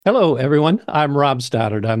Hello, everyone. I'm Rob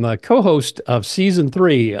Stoddard. I'm the co-host of season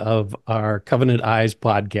 3 of our Covenant Eyes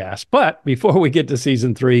podcast. But before we get to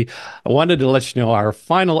season 3, I wanted to let you know our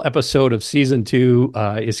final episode of season 2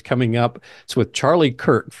 is coming up. It's with Charlie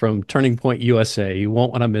Kirk from Turning Point USA. You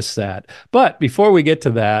won't want to miss that. But before we get to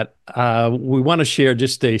that, we want to share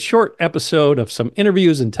just a short episode of some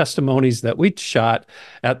interviews and testimonies that we shot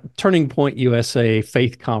at Turning Point USA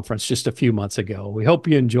Faith Conference just a few months ago. We hope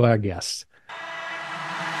you enjoy our guests.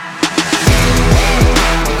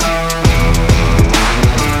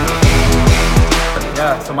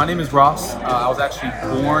 Yeah, so my name is Ross. I was actually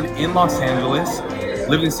born in Los Angeles,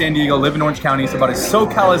 lived in San Diego, live in Orange County. It's about as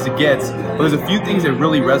SoCal as it gets, but there's a few things that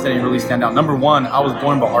really resonate and really stand out. Number one, I was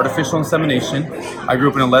born by artificial insemination. I grew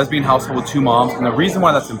up in a lesbian household with 2 moms, and the reason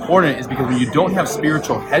why that's important is because when you don't have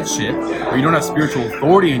spiritual headship, or you don't have spiritual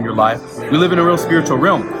authority in your life, you live in a real spiritual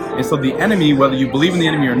realm. And so the enemy, whether you believe in the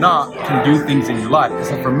enemy or not, can do things in your life. And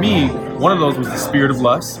so for me, one of those was the spirit of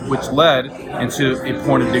lust, which led into a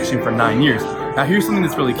porn addiction for 9 years. Now here's something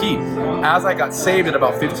that's really key. As I got saved at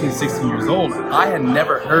about 15, 16 years old, I had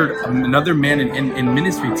never heard another man in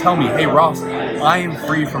ministry tell me, hey Ross, I am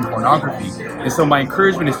free from pornography. And so my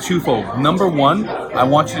encouragement is twofold. Number one, I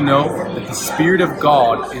want you to know that the Spirit of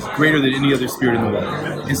God is greater than any other spirit in the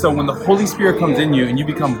world. And so when the Holy Spirit comes in you and you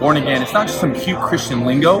become born again, it's not just some cute Christian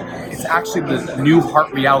lingo, it's actually the new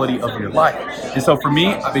heart reality of your life. And so for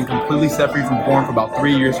me, I've been completely set free from porn for about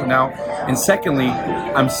 3 years from now. And secondly,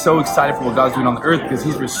 I'm so excited for what God's doing on the earth because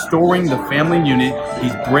He's restoring the family unit.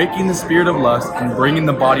 He's breaking the spirit of lust and bringing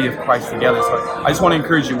the body of Christ together. So I just want to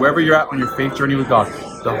encourage you, wherever you're at on your faith journey with God,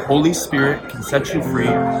 the Holy Spirit can set you free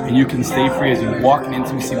and you can stay free as you walk in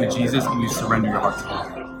intimacy with Jesus and you surrender your heart to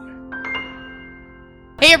Him.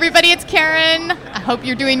 Hey everybody, it's Karen. I hope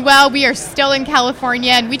you're doing well. We are still in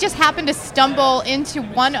California and we just happened to stumble into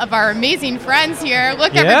one of our amazing friends here.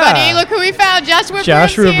 Look everybody, look who we found.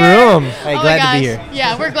 Joshua Broom. Hey, glad to be here.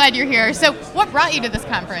 Yeah, we're glad you're here. So what brought you to this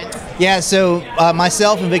conference? Yeah, so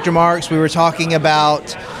myself and Victor Marks, we were talking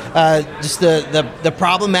about just the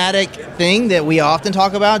problematic thing that we often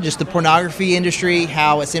talk about, just the pornography industry,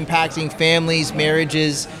 how it's impacting families,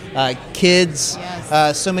 marriages, kids,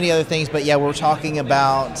 so many other things. But yeah, we're talking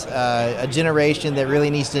about a generation that really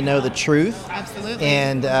needs to know the truth. Absolutely.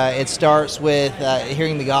 And it starts with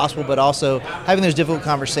hearing the gospel, but also having those difficult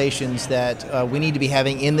conversations that we need to be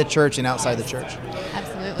having in the church and outside the church.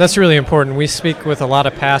 Absolutely. That's really important. We speak with a lot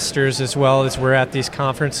of pastors as well as we're at these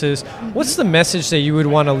conferences. What's the message that you would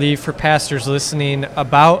want to leave for pastors listening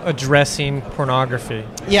about addressing pornography?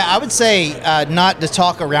 Yeah, I would say not to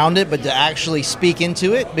talk around it, but to actually speak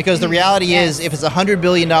into it. Because the reality is, if it's a $100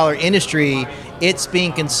 billion industry, it's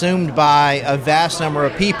being consumed by a vast number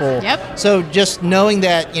of people. Yep. So just knowing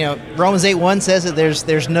that, Romans 8:1 says that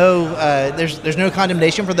there's no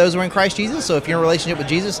condemnation for those who are in Christ Jesus. So if you're in a relationship with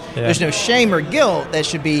Jesus, there's no shame or guilt that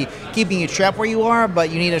should be keeping you trapped where you are. But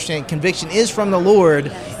you need to understand conviction is from the Lord.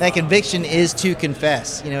 And that conviction is to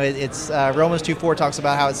confess. It's Romans 2:4 talks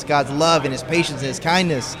about how it's God's love and His patience and His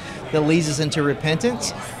kindness that leads us into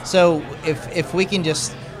repentance. So if we can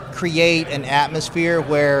just create an atmosphere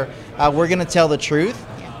where we're going to tell the truth,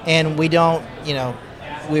 and we don't,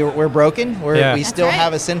 we're broken. We still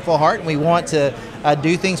have a sinful heart, and we want to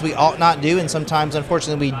do things we ought not do, and sometimes,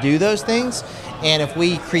 unfortunately, we do those things. And if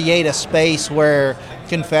we create a space where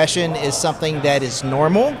confession is something that is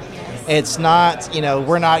normal, it's not,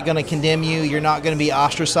 we're not going to condemn you. You're not going to be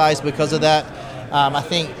ostracized because of that. I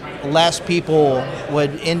think less people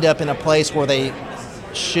would end up in a place where they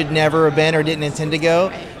should never have been or didn't intend to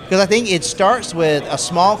go. Because I think it starts with a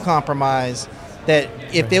small compromise that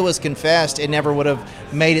if it was confessed, it never would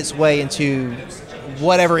have made its way into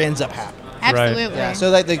whatever ends up happening. Absolutely. Right. Yeah,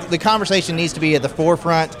 so the conversation needs to be at the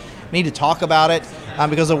forefront. We need to talk about it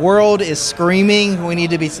because the world is screaming. We need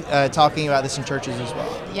to be talking about this in churches as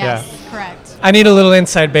well. Yes, correct. I need a little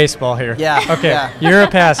inside baseball here. Yeah. Okay, Yeah. You're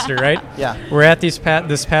a pastor, right? Yeah. We're at this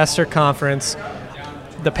pastor conference.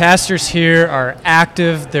 The pastors here are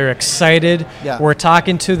active. They're excited. Yeah. We're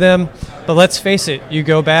talking to them. But let's face it, you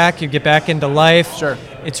get back into life. Sure.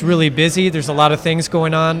 It's really busy. There's a lot of things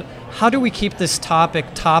going on. How do we keep this topic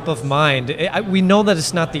top of mind? We know that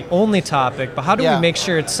it's not the only topic, but how do we make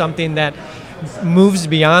sure it's something that moves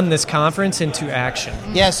beyond this conference into action?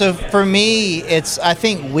 Yeah, so for me, I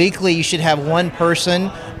think weekly you should have one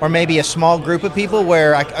person or maybe a small group of people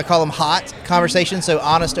where I call them hot conversations, so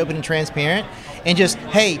honest, open, and transparent. And just,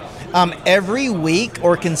 hey, every week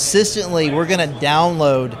or consistently, we're going to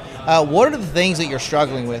download what are the things that you're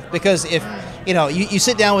struggling with. Because if you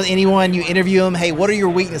sit down with anyone, you interview them. Hey, what are your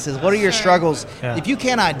weaknesses? What are your struggles? Yeah. If you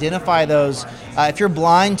can't identify those, if you're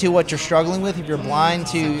blind to what you're struggling with, if you're blind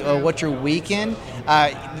to what you're weak in,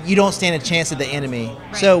 you don't stand a chance at the enemy.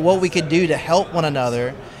 Right. So what we could do to help one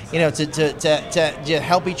another, to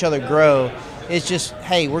help each other grow, is just,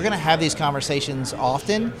 hey, we're going to have these conversations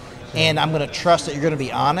often, and I'm going to trust that you're going to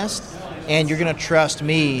be honest, and you're going to trust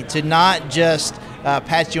me to not just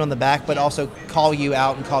pat you on the back, but also call you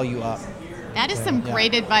out and call you up. That is some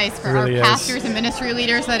great advice for Really our is. pastors and ministry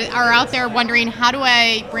leaders that are out there wondering, how do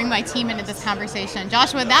I bring my team into this conversation?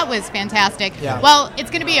 Joshua, that was fantastic. Yeah. Well,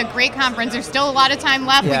 it's going to be a great conference. There's still a lot of time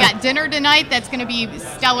left. Yeah. We got dinner tonight. That's going to be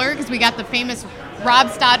stellar because we got the famous Rob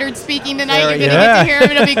Stoddard speaking tonight. There You're you going to get to hear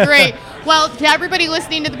him. It'll be great. Well, to everybody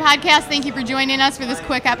listening to the podcast, thank you for joining us for this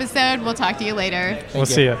quick episode. We'll talk to you later. We'll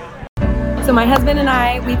see you. So my husband and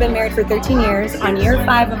I, we've been married for 13 years. On year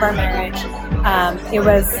 5 of our marriage,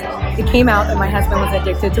 it came out that my husband was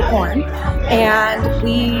addicted to porn, and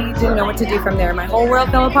we didn't know what to do from there. My whole world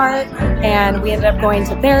fell apart, and we ended up going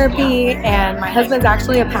to therapy, and my husband's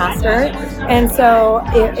actually a pastor, and so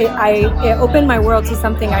it opened my world to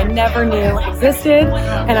something I never knew existed,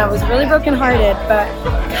 and I was really brokenhearted, but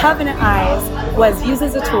Covenant Eyes was used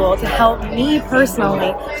as a tool to help me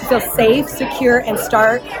personally to feel safe, secure, and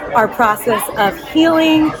start our process of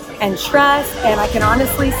healing and trust. And I can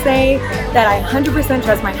honestly say that I 100%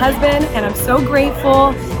 trust my husband, and I'm so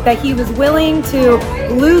grateful that he was willing to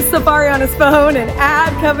lose Safari on his phone and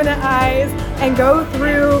add Covenant Eyes and go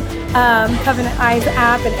through Covenant Eyes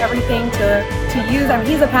app and everything to use. I mean,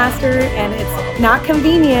 he's a pastor, and it's not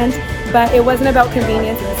convenient, but it wasn't about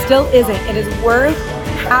convenience, and it still isn't. It is worth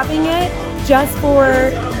having it just for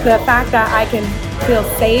the fact that I can feel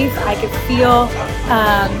safe, I can feel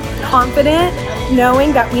confident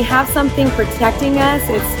knowing that we have something protecting us.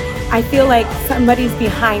 I feel like somebody's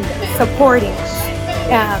behind us, supporting us.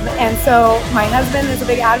 And so my husband is a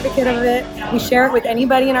big advocate of it. We share it with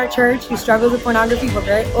anybody in our church who struggles with pornography. We're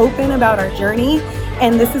very open about our journey.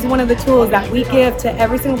 And this is one of the tools that we give to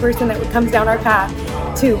every single person that comes down our path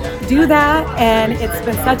to do that. And it's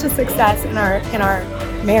been such a success in our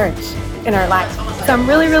marriage, in our life. So I'm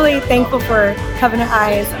really, really thankful for Covenant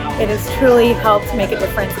Eyes. It has truly helped make a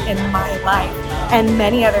difference in my life and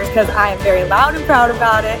many others, because I am very loud and proud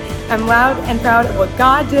about it. I'm loud and proud of what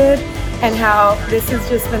God did and how this has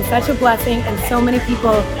just been such a blessing, and so many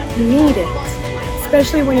people need it,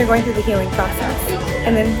 especially when you're going through the healing process.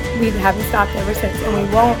 And then we haven't stopped ever since, and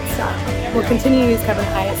we won't stop. We'll continue to use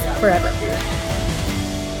Covenant Eyes forever.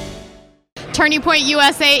 Turning Point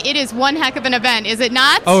USA, it is one heck of an event, is it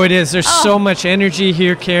not? Oh, it is. There's so much energy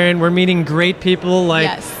here, Karen. We're meeting great people like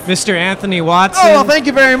Mr. Anthony Watson. Oh, well, thank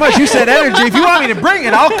you very much. You said energy. If you want me to bring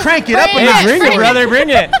it, I'll crank it up. Bring it, brother, bring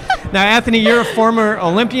it. Now, Anthony, you're a former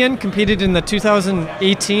Olympian, competed in the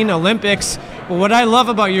 2018 Olympics. But what I love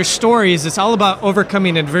about your story is it's all about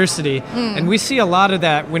overcoming adversity. And we see a lot of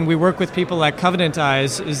that when we work with people like Covenant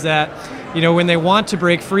Eyes, is that, when they want to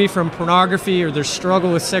break free from pornography or their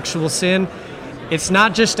struggle with sexual sin, it's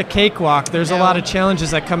not just a cakewalk. There's a lot of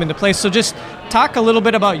challenges that come into play. So just talk a little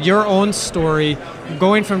bit about your own story,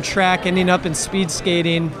 going from track, ending up in speed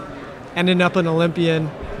skating, ending up an Olympian.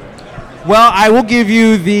 Well, I will give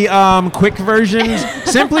you the quick version.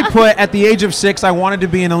 Simply put, at the age of 6, I wanted to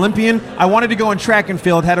be an Olympian. I wanted to go in track and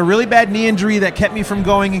field. Had a really bad knee injury that kept me from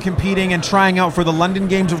going and competing and trying out for the London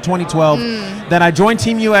Games of 2012. Then I joined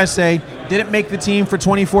Team USA. Didn't make the team for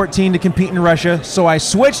 2014 to compete in Russia, so I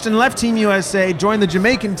switched and left Team USA, joined the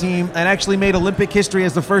Jamaican team, and actually made Olympic history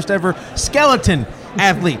as the first ever skeleton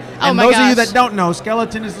athlete. And those of you that don't know,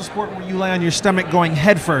 skeleton is the sport where you lay on your stomach going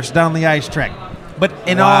headfirst down the ice track. But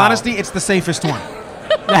in all honesty, it's the safest one.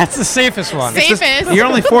 That's the safest one. Safest. You're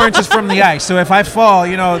only 4 inches from the ice, so if I fall,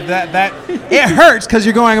 that it hurts because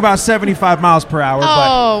you're going about 75 miles per hour.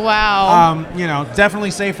 Oh, wow.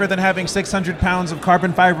 Definitely safer than having 600 pounds of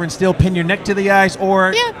carbon fiber and steel pin your neck to the ice,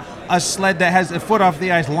 or a sled that has a foot off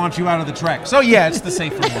the ice launch you out of the track. So yeah, it's the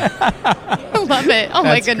safer one. I love it. Oh,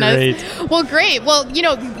 my goodness. Great. Well, great. Well,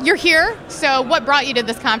 you're here. So what brought you to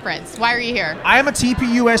this conference? Why are you here? I am a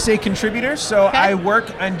TPUSA contributor, so I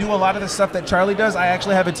work and do a lot of the stuff that Charlie does. I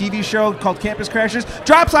actually have a TV show called Campus Crashers.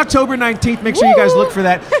 Drops October 19th. Make sure you guys look for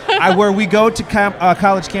that. Where we go to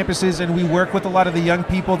college campuses and we work with a lot of the young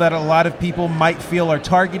people that a lot of people might feel are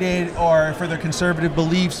targeted or for their conservative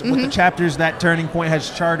beliefs with the chapters that Turning Point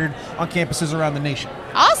has chartered on campuses around the nation.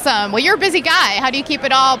 Awesome. Well, you're a busy guy. How do you keep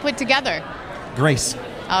it all put together? Grace.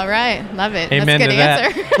 All right. Love it. Amen That's a good to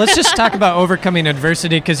answer. that. Let's just talk about overcoming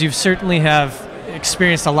adversity, because you certainly have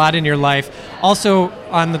experienced a lot in your life. Also,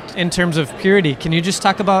 in terms of purity, can you just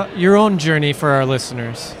talk about your own journey for our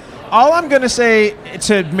listeners? all I'm going to say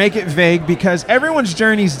to make it vague, because everyone's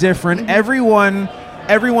journey is different.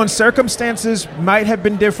 Everyone's circumstances might have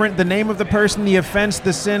been different. The name of the person, the offense,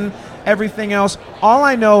 the sin, everything else. All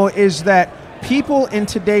I know is that people in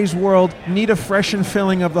today's world need a fresh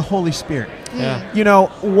infilling of the Holy Spirit. Yeah. You know,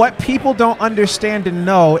 what people don't understand and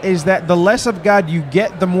know is that the less of God you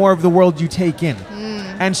get, the more of the world you take in.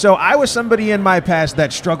 And so I was somebody in my past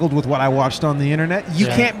that struggled with what I watched on the internet. You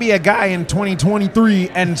can't be a guy in 2023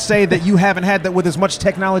 and say that you haven't had that with as much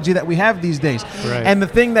technology that we have these days. Right. And the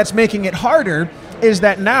thing that's making it harder is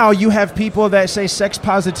that now you have people that say sex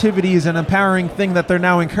positivity is an empowering thing that they're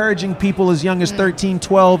now encouraging people as young as 13,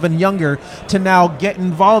 12 and younger to now get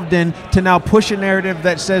involved in, to now push a narrative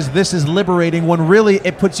that says this is liberating when really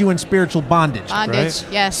it puts you in spiritual bondage. Bondage,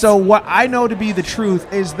 yes. So what I know to be the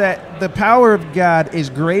truth is that the power of God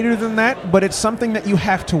is greater than that, but it's something that you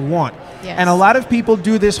have to want. Yes. And a lot of people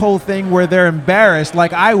do this whole thing where they're embarrassed,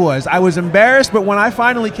 like I was. I was embarrassed, but when I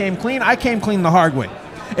finally came clean, I came clean the hard way.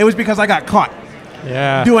 It was because I got caught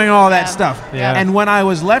doing all that stuff. Yeah. And when I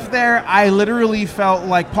was left there, I literally felt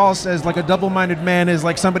like Paul says, like a double-minded man is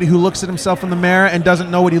like somebody who looks at himself in the mirror and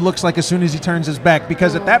doesn't know what he looks like as soon as he turns his back.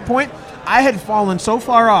 Because at that point, I had fallen so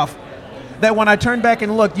far off that when I turned back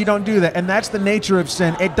and looked, you don't do that. And that's the nature of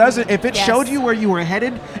sin. It doesn't, if it showed you where you were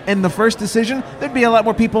headed in the first decision, there'd be a lot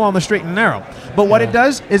more people on the straight and narrow. But what it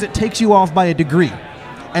does is it takes you off by a degree.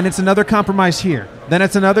 And it's another compromise here. Then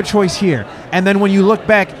it's another choice here. And then when you look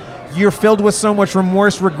back, you're filled with so much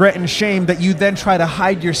remorse, regret, and shame that you then try to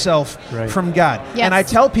hide yourself from God. Yes. And I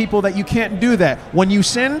tell people that you can't do that. When you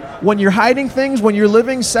sin, when you're hiding things, when you're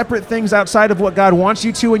living separate things outside of what God wants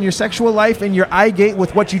you to in your sexual life, in your eye gate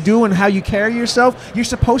with what you do and how you carry yourself, you're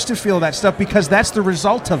supposed to feel that stuff because that's the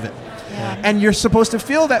result of it. And you're supposed to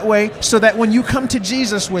feel that way so that when you come to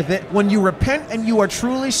Jesus with it, when you repent and you are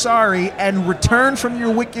truly sorry and return from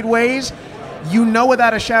your wicked ways, you know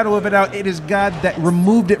without a shadow of a doubt it is God that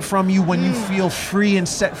removed it from you when you feel free and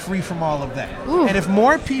set free from all of that. And if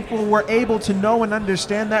more people were able to know and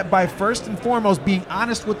understand that by first and foremost being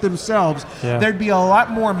honest with themselves, there'd be a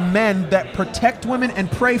lot more men that protect women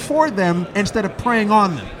and pray for them instead of preying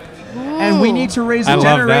on them. And we need to raise a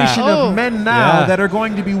generation of men now that are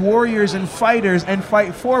going to be warriors and fighters and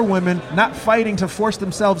fight for women, not fighting to force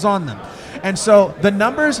themselves on them. And so the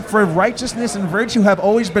numbers for righteousness and virtue have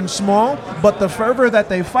always been small, but the fervor that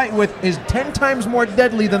they fight with is 10 times more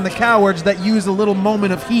deadly than the cowards that use a little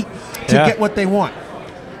moment of heat to get what they want.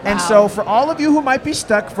 And so for all of you who might be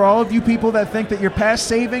stuck, for all of you people that think that you're past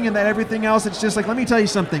saving and that everything else, it's just like, let me tell you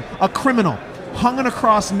something. A criminal hung on a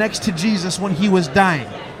cross next to Jesus when he was dying.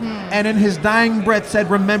 And in his dying breath said,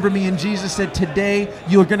 remember me. And Jesus said, today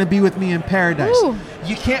you are going to be with me in paradise.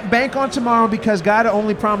 You can't bank on tomorrow because God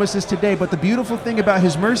only promises today. But the beautiful thing about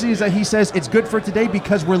his mercy is that he says it's good for today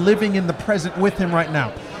because we're living in the present with him right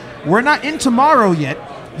now. We're not in tomorrow yet.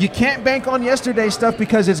 You can't bank on yesterday's stuff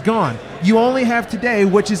because it's gone. You only have today,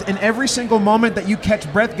 which is in every single moment that you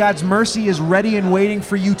catch breath, God's mercy is ready and waiting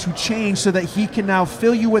for you to change so that he can now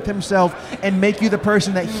fill you with himself and make you the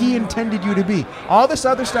person that he intended you to be. All this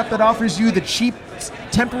other stuff that offers you the cheap,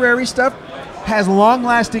 temporary stuff has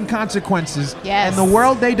long-lasting consequences. Yes. And the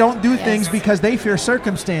world, they don't do things because they fear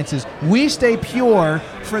circumstances. We stay pure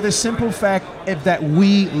for the simple fact that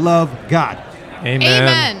we love God.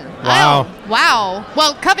 Amen. Wow.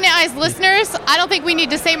 Well, Covenant Eyes listeners, I don't think we need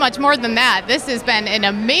to say much more than that. This has been an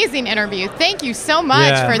amazing interview. Thank you so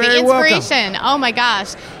much for the inspiration. Welcome. Oh, my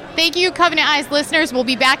gosh. Thank you, Covenant Eyes listeners. We'll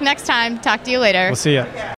be back next time. Talk to you later. We'll see you.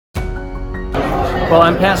 Well,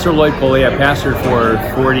 I'm Pastor Lloyd Pulley. I pastored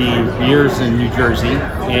for 40 years in New Jersey,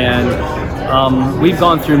 and we've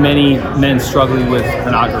gone through many men struggling with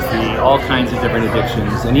pornography, all kinds of different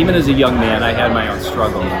addictions, and even as a young man, I had my own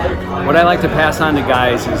struggle. What I like to pass on to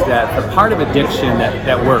guys is that the part of addiction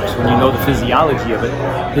that works, when you know the physiology of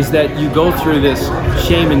it, is that you go through this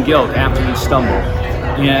shame and guilt after you stumble.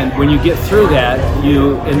 And when you get through that,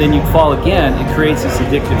 and then you fall again, it creates this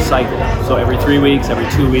addictive cycle. So every 3 weeks, every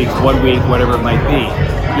 2 weeks, 1 week, whatever it might be.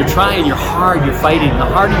 You're trying, you're hard, you're fighting. The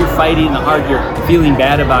harder you're fighting, the harder you're feeling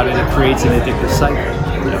bad about it, it creates an addictive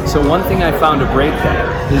cycle. So one thing I found to break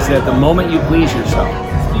that is that the moment you please yourself,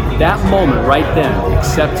 that moment right then,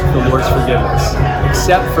 accept the Lord's forgiveness.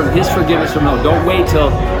 Accept from his forgiveness from him. Don't wait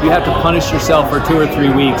till you have to punish yourself for 2 or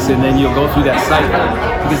 3 weeks and then you'll go through that cycle.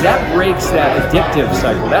 Because that breaks that addictive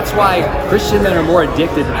cycle. That's why Christian men are more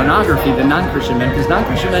addicted to pornography than non-Christian men, because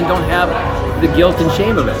non-Christian men don't have the guilt and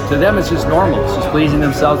shame of it. To them it's just normal. It's just pleasing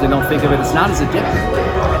themselves. They don't think of it. It's not as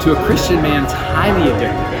addictive. To a Christian man, it's highly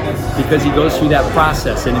addictive. because he goes through that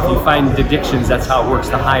process. And if you find addictions, that's how it works,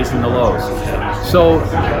 the highs and the lows. So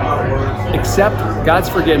accept God's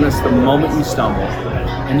forgiveness the moment you stumble.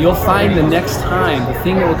 And you'll find the next time, the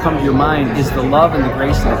thing that will come to your mind is the love and the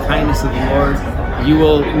grace and the kindness of the Lord. You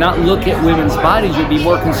will not look at women's bodies, you'll be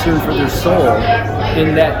more concerned for their soul.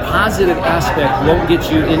 And that positive aspect won't get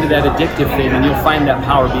you into that addictive thing, and you'll find that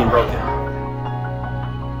power being broken.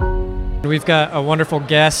 We've got a wonderful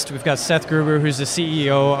guest. We've got Seth Gruber, who's the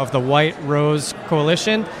CEO of the White Rose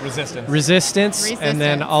Coalition. Resistance. And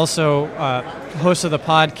then also host of the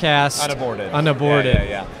podcast. Unaborted.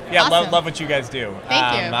 Yeah, Awesome. love what you guys do.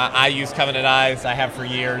 Thank you. I use Covenant Eyes. I have for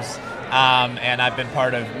years. And I've been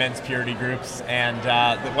part of men's purity groups. And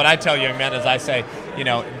what I tell young men is I say,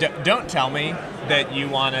 don't tell me that you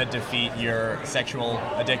want to defeat your sexual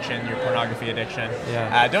addiction, your pornography addiction.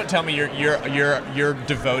 Yeah. Don't tell me you're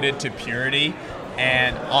devoted to purity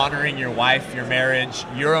and honoring your wife, your marriage,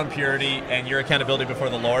 your own purity, and your accountability before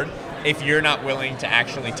the Lord, if you're not willing to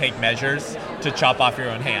actually take measures to chop off your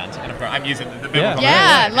own hand. And I'm using the biblical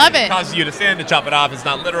Yeah, love it. It causes you to sin, to chop it off. It's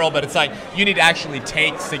not literal, but it's like you need to actually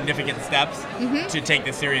take significant steps to take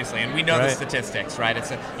this seriously. And we know the statistics, right?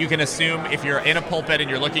 You can assume if you're in a pulpit and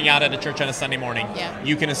you're looking out at a church on a Sunday morning,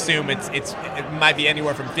 you can assume it might be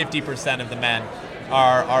anywhere from 50% of the men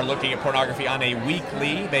are looking at pornography on a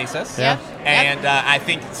weekly basis. Yeah. And I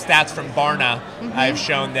think stats from Barna have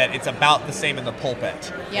shown that it's about the same in the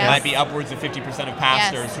pulpit. Yes. It might be upwards of 50% of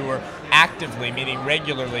pastors who are actively, meaning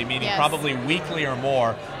regularly, meaning probably weekly or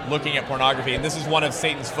more, looking at pornography. And this is one of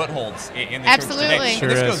Satan's footholds in the church today. Sure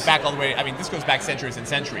this is. goes back all the way, this goes back centuries and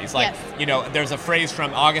centuries. Like, there's a phrase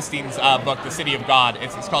from Augustine's book, The City of God.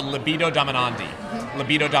 It's called libido dominandi.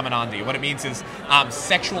 Libido dominandi. What it means is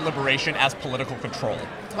sexual liberation as political control.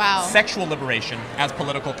 Wow. Sexual liberation as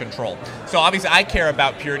political control. So obviously I care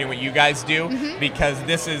about purity and what you guys do because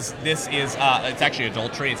this is it's actually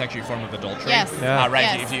adultery. It's actually a form of adultery. Yes. Right.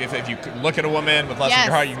 Yes. If you look at a woman with lust in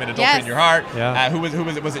your heart, you commit adultery in your heart. Yeah. Who was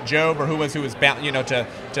it? Was it Job or who was bound?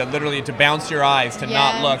 To literally to bounce your eyes, to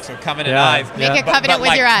not look. So covenant eyes. Make a covenant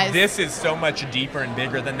with your eyes. This is so much deeper and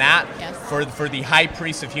bigger than that. Yes. For the high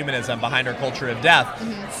priest of humanism behind our culture of death,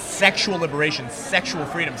 sexual liberation, sexual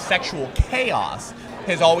freedom, sexual chaos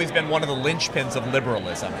has always been one of the linchpins of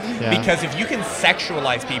liberalism. Because if you can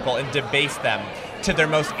sexualize people and debase them to their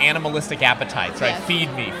most animalistic appetites, right?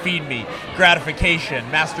 Feed me, gratification,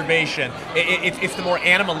 masturbation. It's the more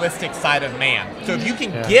animalistic side of man. So if you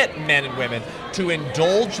can get men and women to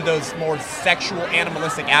indulge those more sexual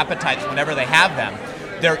animalistic appetites whenever they have them,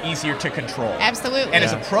 they're easier to control. Absolutely. And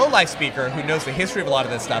as a pro-life speaker who knows the history of a lot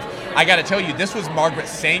of this stuff, I got to tell you, this was Margaret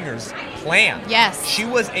Sanger's plan. Yes. She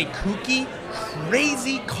was a kooky,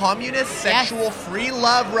 crazy communist, sexual, free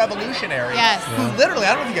love revolutionary who literally,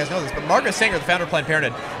 I don't know if you guys know this, but Margaret Sanger, the founder of Planned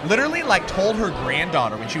Parenthood, literally told her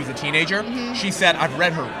granddaughter when she was a teenager, she said, I've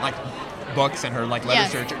read her books and her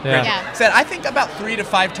letters to her said, I think about 3 to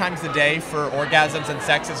 5 times a day for orgasms and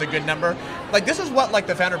sex is a good number. This is what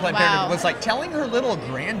the founder of Planned Parenthood was telling her little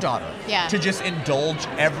granddaughter to just indulge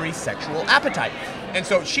every sexual appetite. And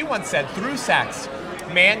so she once said, through sex,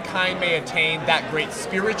 mankind may attain that great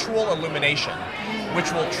spiritual illumination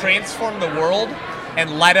which will transform the world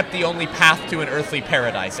and light up the only path to an earthly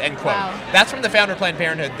paradise, end quote. Wow. That's from the founder of Planned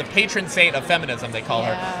Parenthood, the patron saint of feminism, they call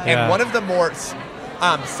her. And one of the more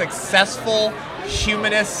successful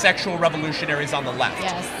humanist sexual revolutionaries on the left.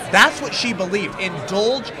 Yes. That's what she believed.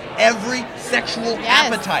 Indulge every sexual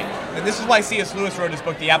appetite. And this is why C.S. Lewis wrote his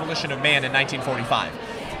book, The Abolition of Man, in 1945.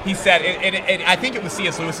 He said, and I think it was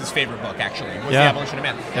C.S. Lewis's favorite book, actually, was The Abolition of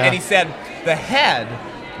Man. And he said, the head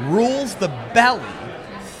rules the belly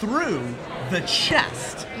through the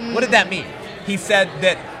chest. What did that mean? He said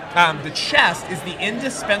that the chest is the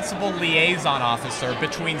indispensable liaison officer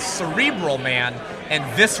between cerebral man and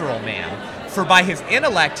visceral man. For by his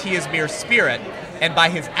intellect he is mere spirit, and by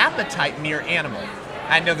his appetite mere animal.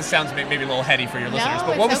 I know this sounds maybe a little heady for your listeners,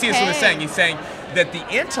 but what was C.S. Lewis saying? He's saying that the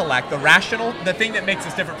intellect, the rational, the thing that makes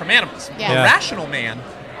us different from animals, the rational man,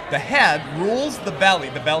 the head rules the belly.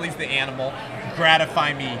 The belly's the animal.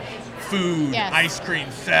 Gratify me, food, ice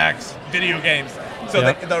cream, sex, video games. So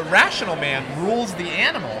the rational man rules the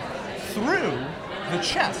animal through the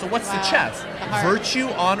chest. So what's the chest? Virtue,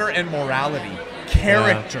 honor, and morality.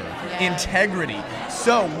 Character, integrity.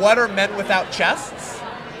 So what are men without chests?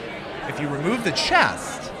 If you remove the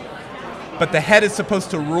chest, but the head is supposed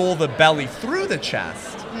to rule the belly through the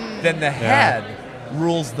chest, then the head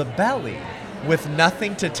rules the belly with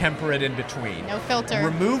nothing to temper it in between. No filter.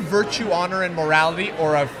 Remove virtue, honor, and morality,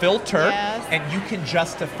 or a filter, and you can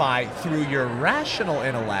justify through your rational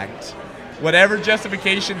intellect whatever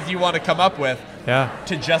justifications you want to come up with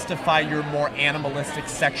to justify your more animalistic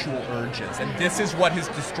sexual urges. And this is what has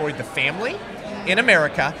destroyed the family in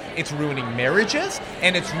America. It's ruining marriages,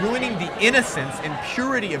 and it's ruining the innocence and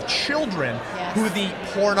purity of children who the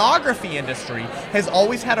pornography industry has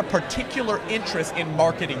always had a particular interest in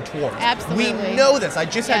marketing towards. Absolutely. We know this. I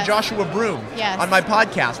just had Joshua Broome on my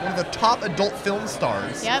podcast, one of the top adult film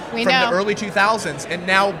stars from the early 2000s, and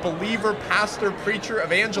now believer, pastor, preacher,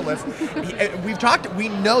 evangelist. We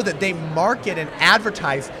know that they market and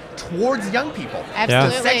advertise towards young people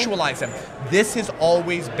to sexualize them. This has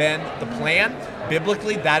always been the plan.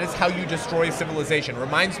 Biblically, that is how you destroy civilization.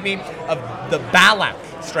 Reminds me of the Balak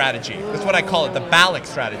strategy. That's what I call it, the Balak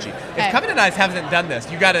strategy. If Covenant Eyes haven't done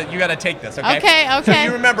this, you gotta take this, okay? Okay. So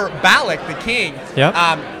you remember Balak, the king,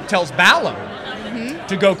 tells Balaam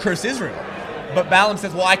to go curse Israel. But Balaam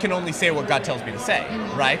says, well, I can only say what God tells me to say,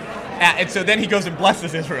 right? And so then he goes and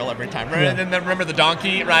blesses Israel every time, right? And then remember the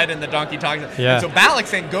donkey, right? And the donkey talks. And so Balak's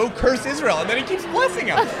saying, go curse Israel. And then he keeps blessing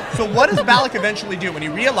him. So what does Balak eventually do when he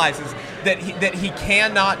realizes that he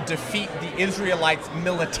cannot defeat the Israelites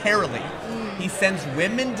militarily? He sends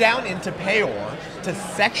women down into Peor to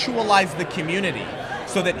sexualize the community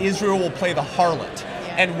so that Israel will play the harlot.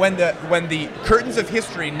 And when the curtains of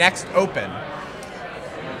history next open,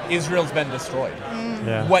 Israel's been destroyed.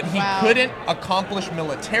 What he couldn't accomplish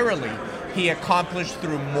militarily, he accomplished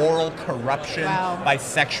through moral corruption by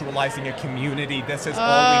sexualizing a community. This has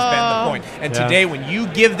always been the point. And today, when you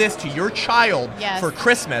give this to your child for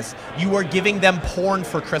Christmas, you are giving them porn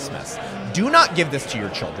for Christmas. Do not give this to your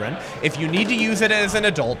children. If you need to use it as an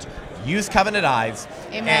adult, use Covenant Eyes.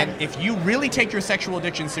 Amen. And if you really take your sexual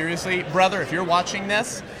addiction seriously, brother, if you're watching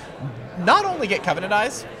this, not only get Covenant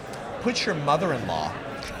Eyes, put your mother-in-law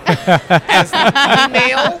as the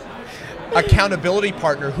email accountability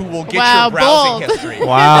partner who will get your browsing history.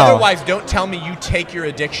 Otherwise, don't tell me you take your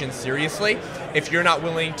addiction seriously if you're not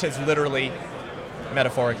willing to literally,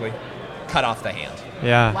 metaphorically, cut off the hand.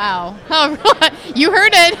 Wow. You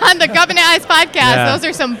heard it on the Covenant Eyes podcast. Those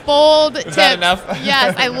are some bold tips. Is that enough?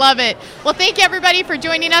 Yes, I love it. Well, thank you, everybody, for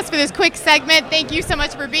joining us for this quick segment. Thank you so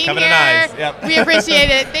much for being Covenant here. Eyes. We appreciate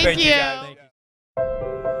it. Thank you.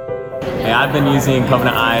 Hey, I've been using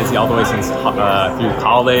Covenant Eyes all the way since through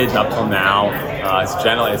college up till now.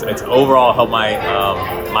 It's overall helped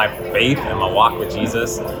my faith and my walk with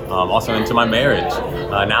Jesus, also into my marriage.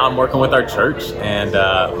 Now I'm working with our church, and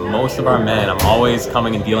most of our men, I'm always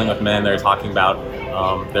coming and dealing with men that are talking about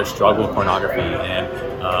their struggle with pornography and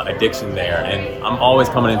addiction there. And I'm always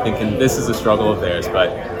coming and thinking this is a struggle of theirs, but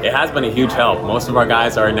it has been a huge help. Most of our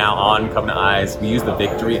guys are now on Covenant Eyes. We use the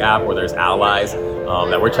Victory app where there's allies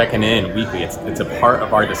that we're checking in weekly. It's a part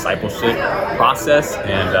of our discipleship process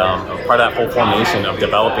and a part of that whole formation of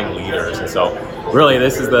developing leaders. And so really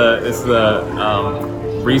this is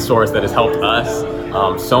the resource that has helped us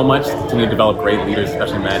so much to continue to develop great leaders,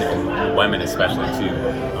 especially men and women especially too.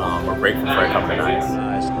 We're grateful for our Covenant Eyes.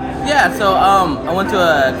 Yeah, so I went to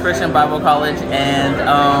a Christian Bible college,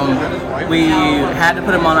 and we had to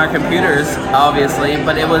put them on our computers, obviously,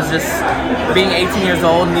 but it was just being 18 years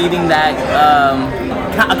old, needing that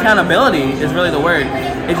accountability is really the word.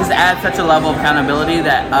 It just adds such a level of accountability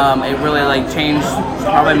that it really changed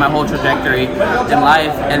probably my whole trajectory in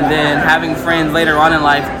life, and then having friends later on in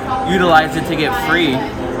life utilize it to get free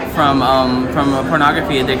from a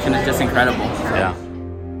pornography addiction is just incredible. Yeah.